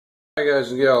Hi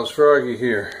guys and gals, Froggy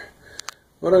here.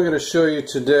 What I'm going to show you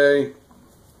today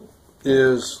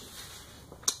is,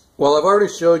 well, I've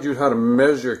already showed you how to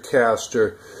measure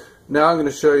caster. Now I'm going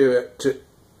to show you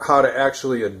how to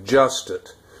actually adjust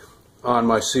it on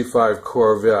my C5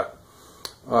 Corvette.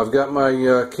 I've got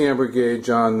my camber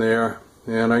gauge on there,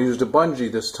 and I used a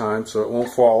bungee this time so it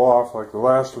won't fall off like the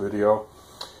last video.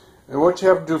 And what you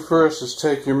have to do first is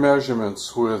take your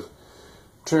measurements with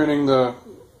turning the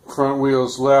front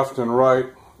wheels left and right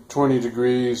 20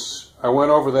 degrees. I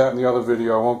went over that in the other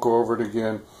video. I won't go over it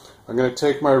again. I'm going to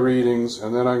take my readings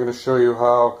and then I'm going to show you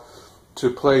how to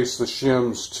place the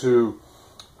shims to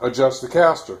adjust the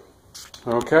caster.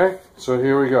 Okay, so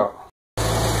here we go.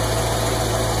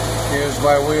 Here's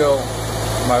my wheel,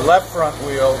 my left front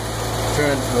wheel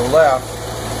turned to the left.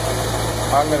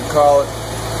 I'm going to call it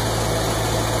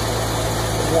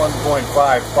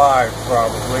 1.55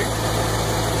 probably.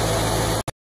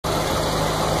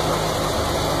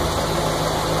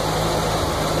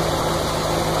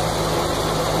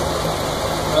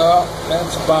 Well,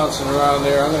 that's bouncing around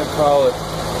there. I'm going to call it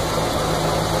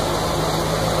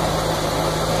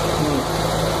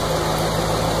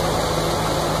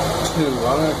 2.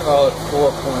 I'm going to call it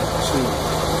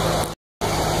 4.2.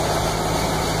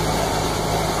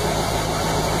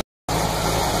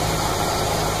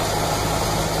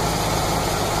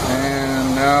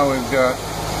 And now we've got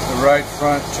the right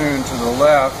front turned to the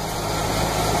left.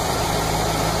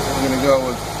 We're going to go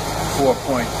with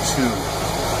 4.2.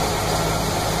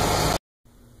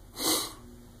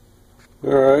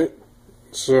 Alright,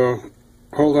 so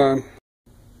hold on.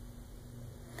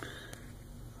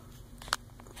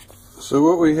 So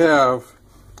what we have,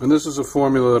 and this is a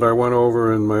formula that I went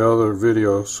over in my other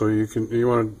video, so you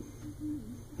want to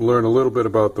learn a little bit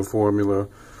about the formula.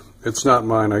 It's not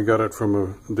mine, I got it from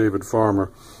a David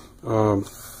Farmer.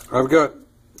 I've got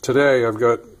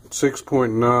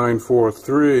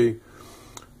 6.943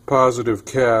 positive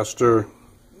caster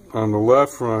on the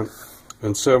left front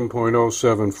and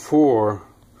 7.074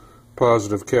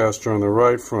 positive caster on the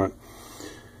right front.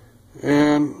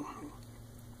 And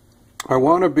I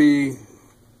want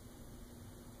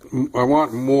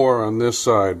more on this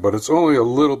side, but it's only a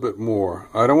little bit more.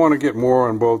 I don't want to get more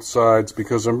on both sides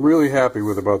because I'm really happy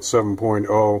with about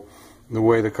 7.0, the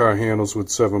way the car handles with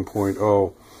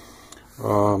 7.0.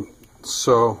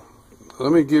 So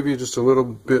let me give you just a little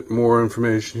bit more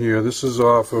information here. This is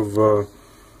off of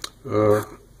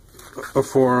a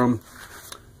forum,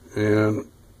 and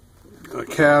a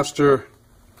caster.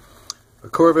 A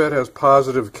Corvette has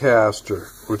positive caster,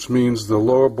 which means the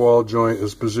lower ball joint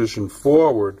is positioned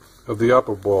forward of the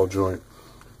upper ball joint.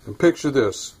 And picture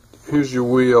this. Here's your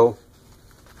wheel.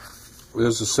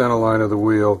 There's the center line of the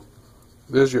wheel.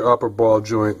 There's your upper ball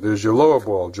joint. There's your lower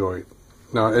ball joint.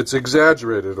 Now it's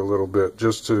exaggerated a little bit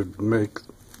just to make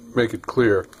it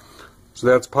clear. So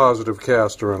that's positive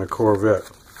caster on a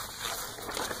Corvette.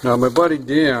 Now my buddy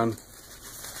Dan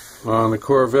on the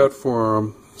Corvette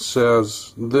forum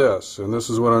says this, and this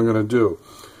is what I'm going to do.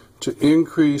 To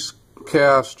increase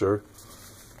caster,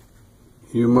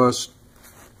 you must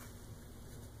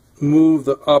move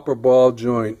the upper ball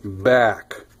joint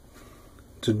back.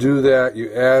 To do that,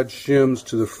 you add shims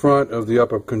to the front of the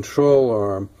upper control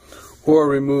arm, or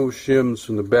remove shims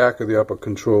from the back of the upper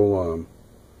control arm.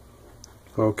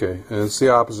 Okay, and it's the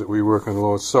opposite. We work on the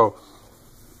lower. So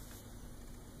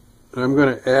I'm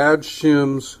going to add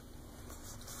shims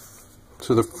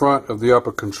to the front of the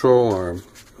upper control arm.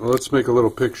 Well, let's make a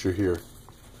little picture here.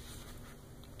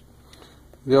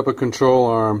 The upper control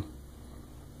arm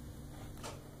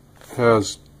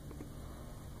has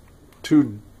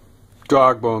 2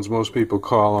 dog bones, most people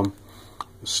call them.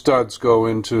 Studs go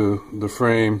into the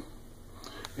frame,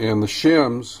 and the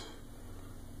shims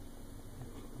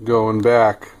going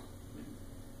back.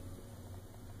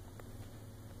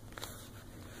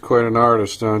 Quite an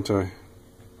artist, aren't I?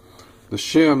 The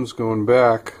shims going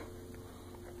back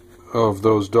of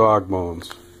those dog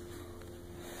bones,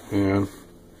 and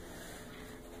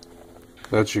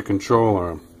that's your control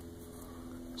arm.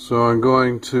 So I'm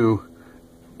going to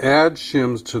add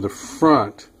shims to the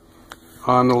front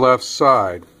on the left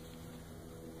side.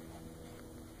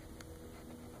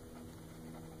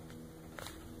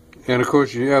 And of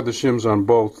course you add the shims on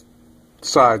both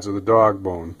sides of the dog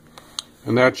bone,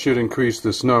 and that should increase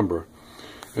this number.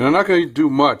 And I'm not going to do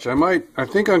much. I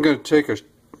think I'm going to take a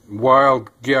wild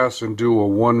guess and do a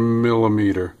 1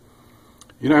 millimeter.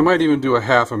 You know, I might even do a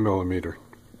 1/2 millimeter.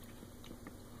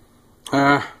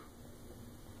 I'll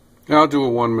do a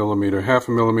 1 millimeter. 1/2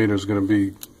 millimeter is going to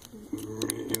be,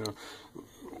 you know,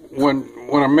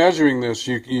 when I'm measuring this,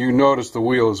 you notice the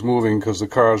wheel is moving because the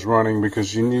car is running,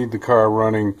 because you need the car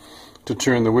running to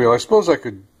turn the wheel. I suppose I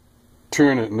could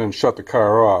turn it and then shut the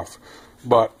car off,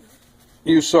 but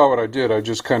you saw what I did. I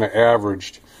just kind of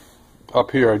averaged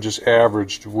up here. I just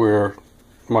averaged where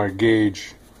my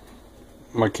gauge,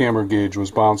 my camera gauge,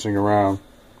 was bouncing around.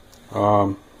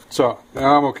 So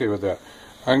I'm okay with that.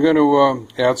 I'm going to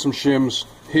add some shims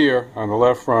here on the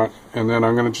left front, and then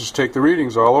I'm going to just take the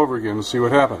readings all over again and see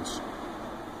what happens.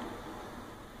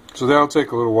 So that'll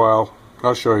take a little while.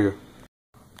 I'll show you.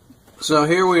 So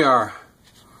here we are.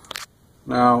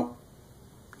 Now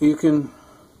you can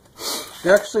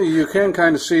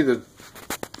kind of see the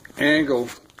angle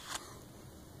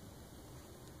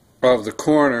of the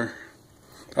corner,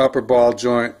 upper ball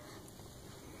joint,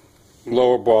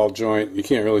 lower ball joint. You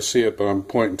can't really see it, but I'm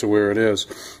pointing to where it is,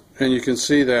 and you can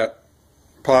see that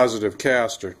positive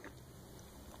caster.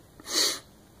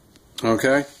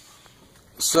 Okay,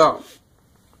 so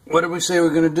what did we say we're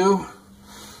going to do?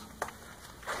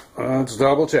 Let's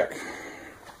double check.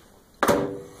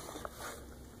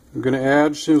 We're going to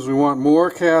add shims. We want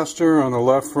more caster on the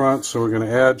left front, so we're going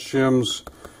to add shims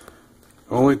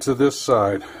only to this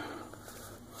side.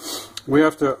 We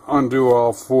have to undo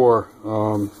all four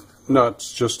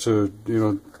nuts just to,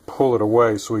 pull it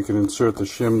away so we can insert the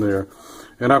shim there.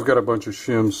 And I've got a bunch of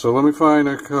shims, so let me find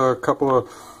a couple of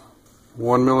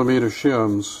 1mm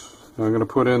shims I'm going to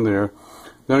put in there.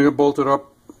 Then I'm going to bolt it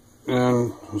up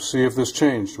and we'll see if this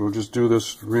changed. We'll just do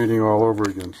this reading all over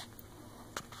again.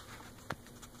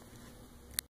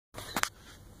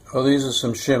 Well, these are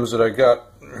some shims that I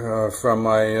got from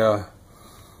my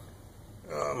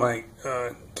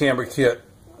camber kit.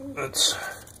 It's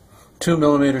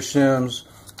 2mm shims,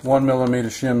 1mm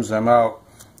shims. I'm out.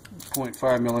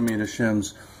 0.5mm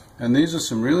shims, and these are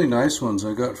some really nice ones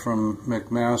I got from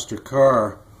McMaster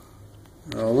Car.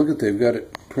 Look at, they've got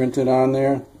it printed on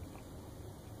there.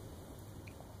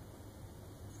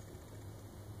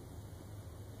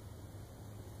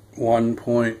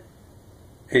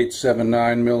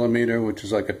 .879mm, which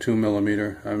is like a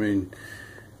 2mm. I mean,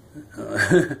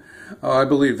 I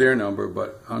believe their number,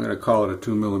 but I'm going to call it a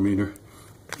 2mm.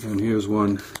 And here's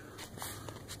one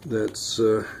that's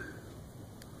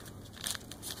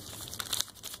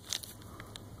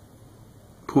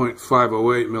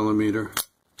 0.508mm,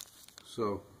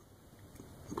 so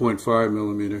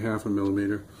 0.5mm, half a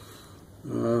millimeter.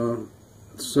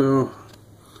 So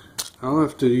I'll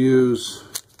have to use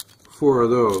 4 of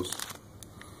those,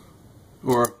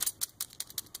 or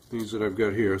these that I've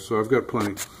got here. So I've got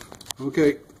plenty.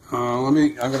 Okay, I'm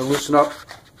going to loosen up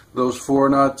those 4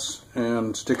 nuts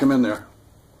and stick them in there.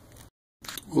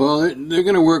 Well, they're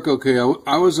going to work okay.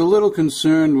 I was a little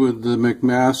concerned with the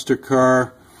McMaster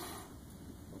Car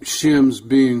shims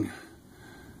being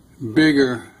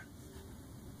bigger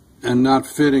and not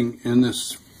fitting in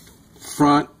this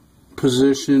front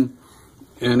position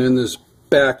and in this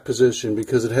back position,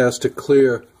 because it has to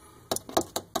clear.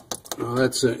 Oh,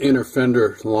 that's an inner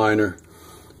fender liner,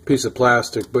 piece of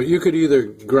plastic. But you could either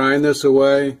grind this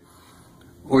away,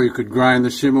 or you could grind the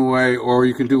shim away, or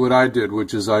you could do what I did,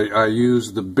 which is I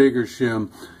used the bigger shim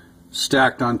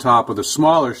stacked on top of the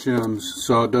smaller shims,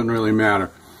 so it doesn't really matter.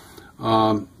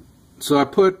 So I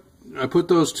put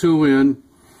those 2 in,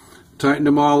 tightened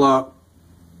them all up.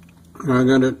 I'm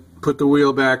going to put the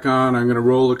wheel back on. I'm going to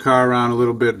roll the car around a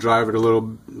little bit, drive it a little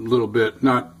bit,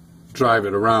 not drive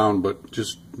it around, but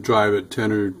just drive it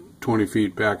 10 or 20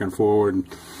 feet back and forward,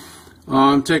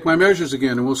 and take my measures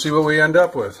again, and we'll see what we end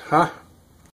up with, huh?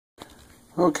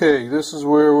 Okay, this is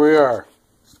where we are.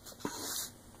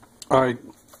 I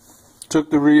took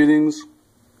the readings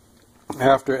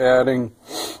after adding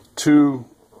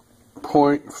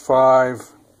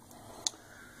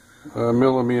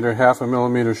 2.5mm, half a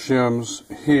millimeter shims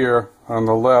here on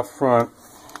the left front,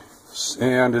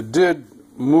 and it did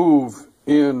move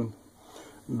in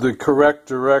the correct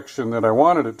direction that I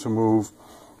wanted it to move,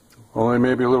 only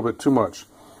maybe a little bit too much.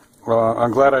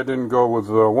 I'm glad I didn't go with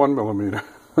 1mm.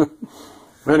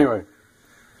 Anyway,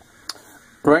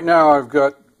 right now I've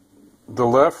got the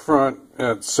left front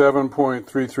at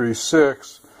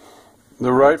 7.336.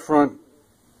 The right front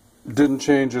didn't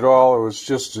change at all. It was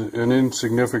just an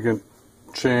insignificant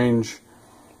change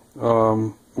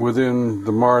within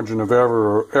the margin of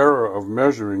error of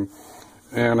measuring,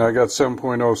 and I got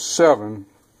 7.07.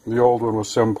 The old one was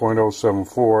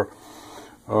 7.074.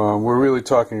 We're really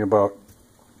talking about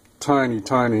tiny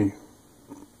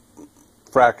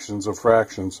fractions of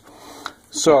fractions.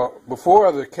 So before,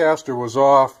 the caster was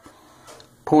off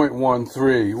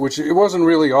 0.13, which it wasn't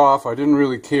really off. I didn't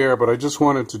really care, but I just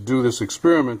wanted to do this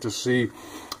experiment to see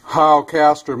how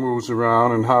caster moves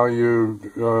around and how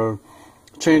you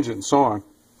change it and so on.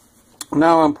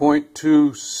 Now I'm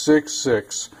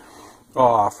 0.266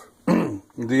 off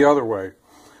the other way,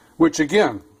 which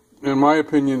again, in my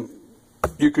opinion,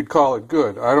 you could call it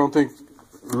good. I don't think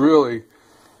really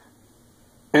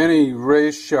any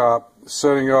race shop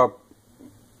setting up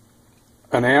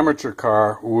an amateur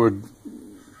car would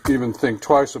even think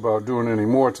twice about doing any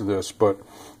more to this, but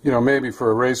you know, maybe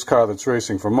for a race car that's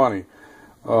racing for money.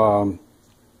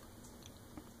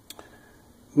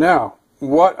 Now,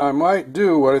 what I might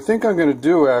do, what I think I'm going to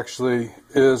do actually,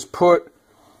 is put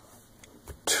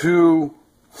 2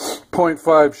 0.5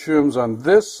 shims on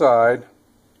this side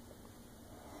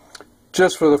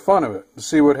just for the fun of it, to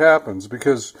see what happens,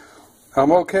 because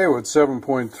I'm okay with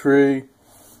 7.3, 7.4,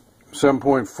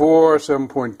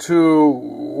 7.2,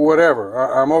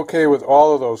 whatever. I'm okay with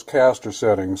all of those caster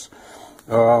settings.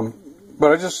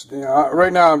 But I just,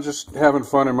 right now I'm just having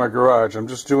fun in my garage. I'm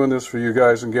just doing this for you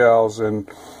guys and gals and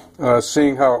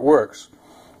seeing how it works.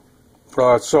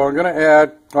 So I'm going to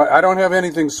add, I don't have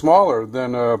anything smaller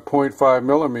than a 0.5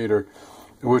 millimeter,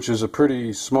 which is a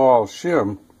pretty small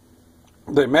shim.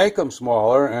 They make them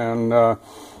smaller, and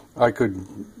I could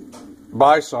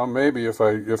buy some maybe if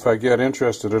I get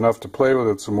interested enough to play with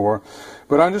it some more.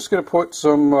 But I'm just going to put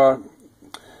some on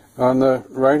the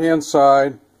right hand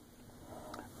side,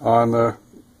 on the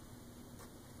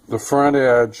front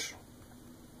edge.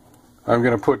 I'm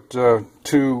going to put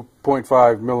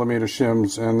 2.5 millimeter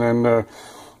shims, and then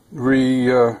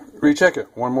recheck it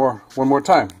one more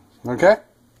time. Okay?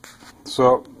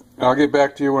 So I'll get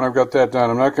back to you when I've got that done.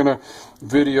 I'm not going to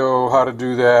video how to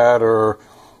do that or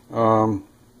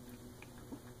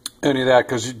any of that,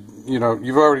 because you know,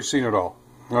 you've already seen it all.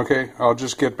 Okay? I'll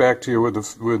just get back to you with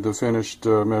the finished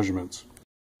measurements.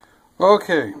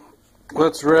 Okay,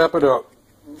 let's wrap it up.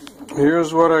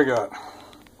 Here's what I got.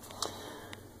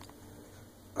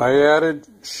 I added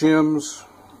shims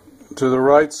to the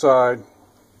right side,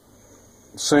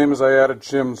 same as I added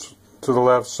shims to the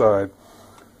left side,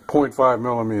 0.5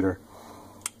 millimeter.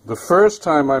 The first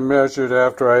time I measured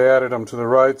after I added them to the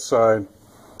right side,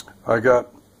 I got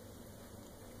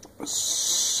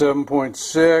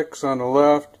 7.6 on the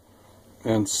left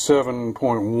and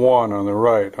 7.1 on the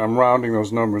right. I'm rounding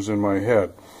those numbers in my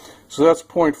head. So that's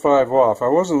 0.5 off. I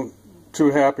wasn't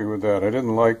too happy with that. I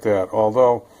didn't like that,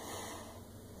 although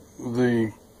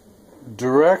the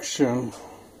direction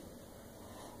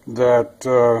that,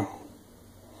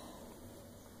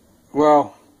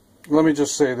 well, let me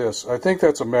just say this. I think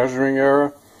that's a measuring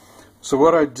error. So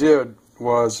what I did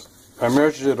was I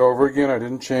measured it over again. I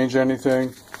didn't change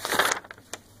anything.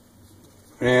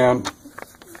 And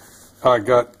I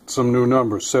got some new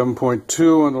numbers,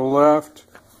 7.2 on the left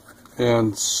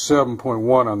and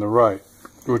 7.1 on the right,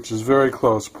 which is very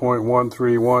close,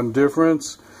 0.131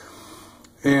 difference.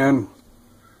 And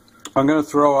I'm going to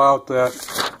throw out that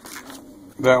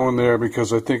one there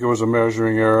because I think it was a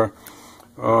measuring error.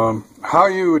 How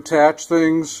you attach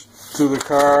things to the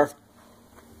car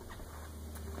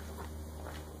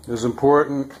is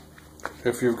important.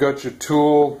 If you've got your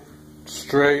tool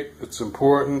straight, it's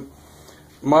important.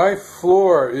 My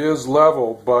floor is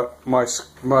level, but my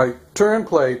turn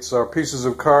plates are pieces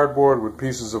of cardboard with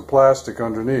pieces of plastic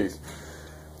underneath.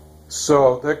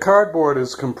 So that cardboard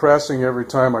is compressing every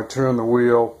time I turn the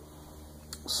wheel.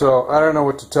 So I don't know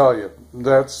what to tell you.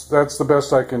 That's the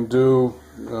best I can do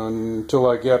until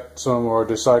I get some or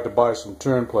decide to buy some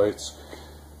turn plates.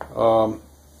 I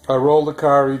roll the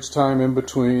car each time in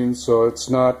between, so it's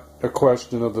not a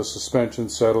question of the suspension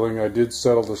settling. I did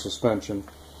settle the suspension.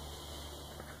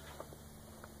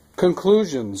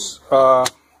 Conclusions. And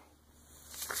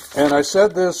I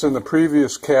said this in the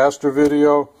previous caster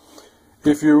video.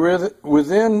 If you're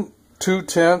within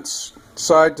 2/10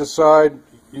 side to side,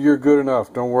 you're good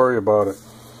enough. Don't worry about it.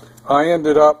 I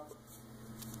ended up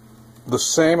the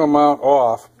same amount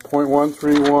off,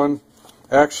 0.131,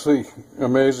 actually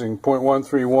amazing,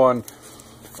 0.131,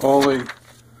 only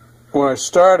when I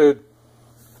started,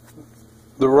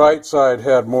 the right side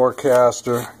had more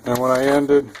caster, and when I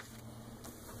ended,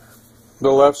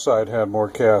 the left side had more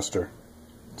caster.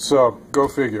 So, go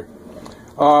figure.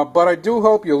 But I do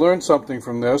hope you learned something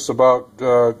from this about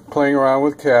playing around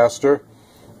with caster,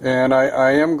 and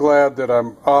I am glad that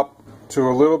I'm up to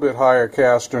a little bit higher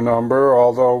caster number,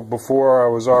 although before I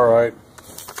was alright,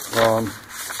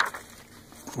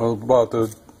 about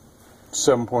the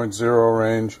 7.0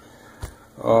 range.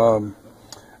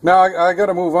 Now I got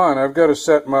to move on. I've got to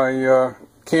set my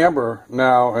camber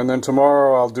now, and then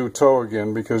tomorrow I'll do toe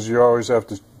again, because you always have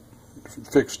to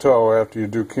fix toe after you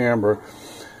do camber.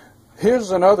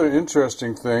 Here's another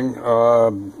interesting thing.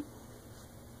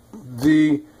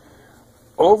 the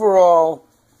overall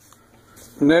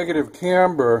negative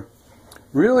camber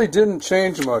really didn't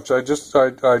change much. I just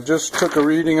took a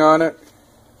reading on it.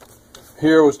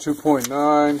 Here was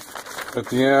 2.9. At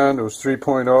the end it was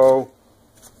 3.0.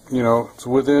 You know, it's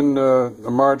within a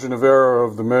margin of error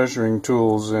of the measuring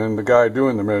tools and the guy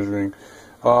doing the measuring.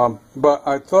 But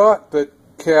I thought that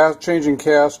changing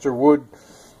caster would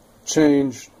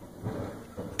change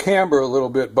camber a little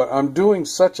bit, but I'm doing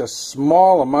such a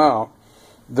small amount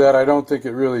that I don't think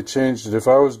it really changed it. If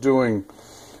I was doing,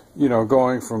 you know,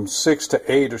 going from 6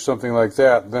 to 8 or something like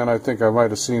that, then I think I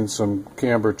might have seen some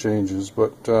camber changes,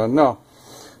 but no.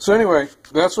 So anyway,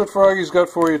 that's what Froggy's got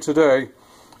for you today.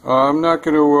 I'm not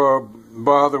going to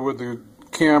bother with the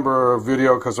camber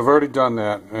video because I've already done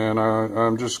that, and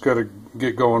I'm just going to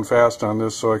get going fast on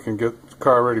this so I can get the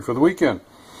car ready for the weekend.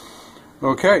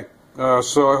 Okay,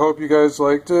 so I hope you guys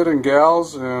liked it, and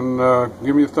gals, and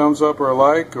give me a thumbs up or a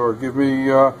like, or give me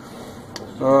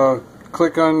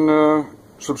click on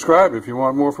subscribe if you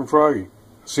want more from Froggy.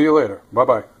 See you later.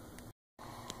 Bye-bye.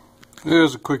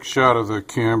 Here's a quick shot of the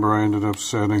camber I ended up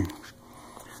setting.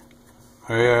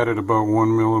 I added about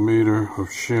 1 millimeter of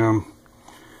shim,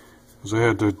 because I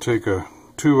had to take a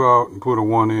 2 out and put a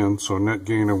 1 in, so net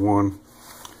gain of 1,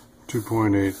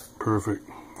 2.8, perfect.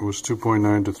 It was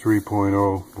 2.9 to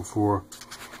 3.0 before.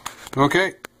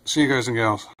 Okay, see you guys and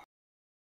gals.